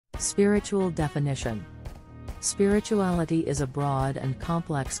Spiritual definition. Spirituality is a broad and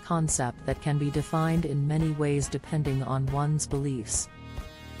complex concept that can be defined in many ways depending on one's beliefs,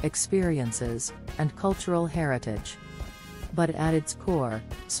 experiences, and cultural heritage. But at its core,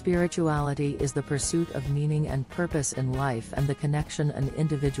 spirituality is the pursuit of meaning and purpose in life and the connection an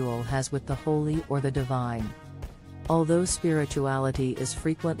individual has with the holy or the divine. Although spirituality is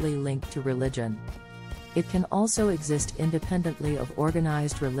frequently linked to religion, it can also exist independently of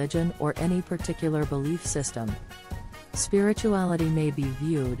organized religion or any particular belief system. Spirituality may be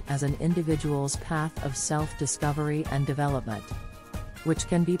viewed as an individual's path of self-discovery and development, which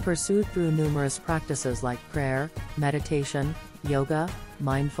can be pursued through numerous practices like prayer, meditation, yoga,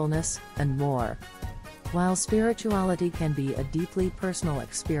 mindfulness, and more. While spirituality can be a deeply personal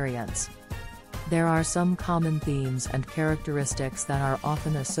experience, there are some common themes and characteristics that are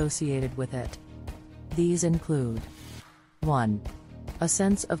often associated with it. These include 1. A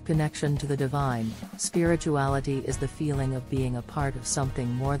sense of connection to the divine. Spirituality is the feeling of being a part of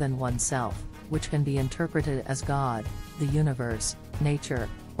something more than oneself, which can be interpreted as God, the universe, nature,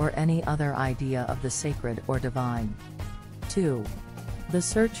 or any other idea of the sacred or divine. 2. The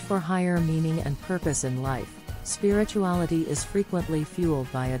search for higher meaning and purpose in life. Spirituality is frequently fueled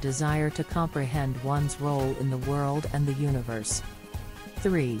by a desire to comprehend one's role in the world and the universe.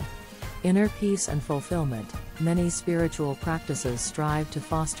 3. Inner peace and fulfillment. Many spiritual practices strive to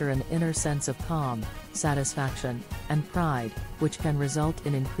foster an inner sense of calm, satisfaction, and pride, which can result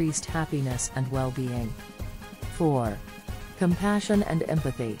in increased happiness and well-being. 4. Compassion and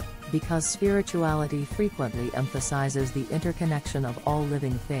empathy. Because spirituality frequently emphasizes the interconnection of all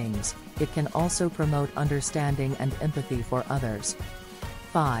living things, it can also promote understanding and empathy for others.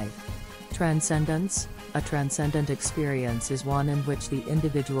 5. Transcendence. A transcendent experience is one in which the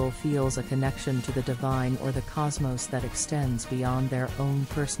individual feels a connection to the divine or the cosmos that extends beyond their own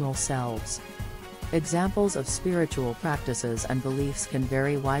personal selves. Examples of spiritual practices and beliefs can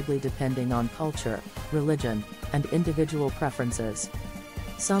vary widely depending on culture, religion, and individual preferences.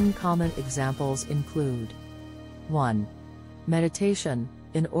 Some common examples include 1. Meditation.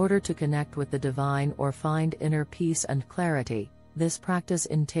 In order to connect with the divine or find inner peace and clarity, this practice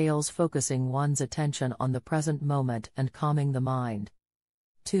entails focusing one's attention on the present moment and calming the mind.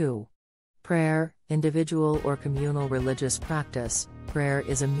 2. Prayer. Individual or communal religious practice. Prayer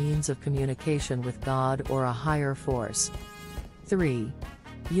is a means of communication with God or a higher force. 3.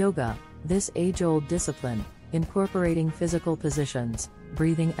 Yoga. This age-old discipline, incorporating physical positions,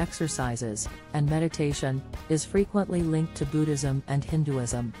 breathing exercises, and meditation, is frequently linked to Buddhism and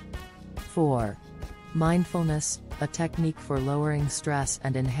Hinduism. 4. Mindfulness, a technique for lowering stress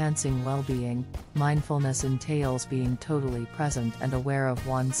and enhancing well-being. Mindfulness entails being totally present and aware of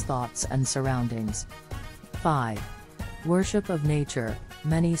one's thoughts and surroundings. 5. Worship of nature.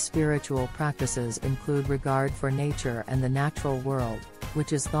 Many spiritual practices include regard for nature and the natural world,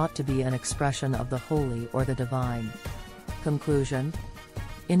 which is thought to be an expression of the holy or the divine. Conclusion.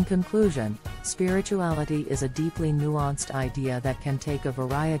 In conclusion, spirituality is a deeply nuanced idea that can take a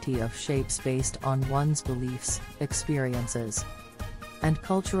variety of shapes based on one's beliefs, experiences, and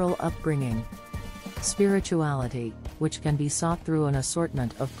cultural upbringing. Spirituality, which can be sought through an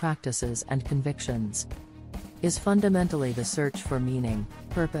assortment of practices and convictions, is fundamentally the search for meaning,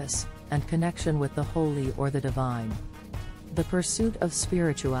 purpose, and connection with the holy or the divine. The pursuit of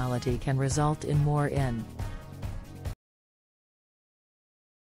spirituality can result in more in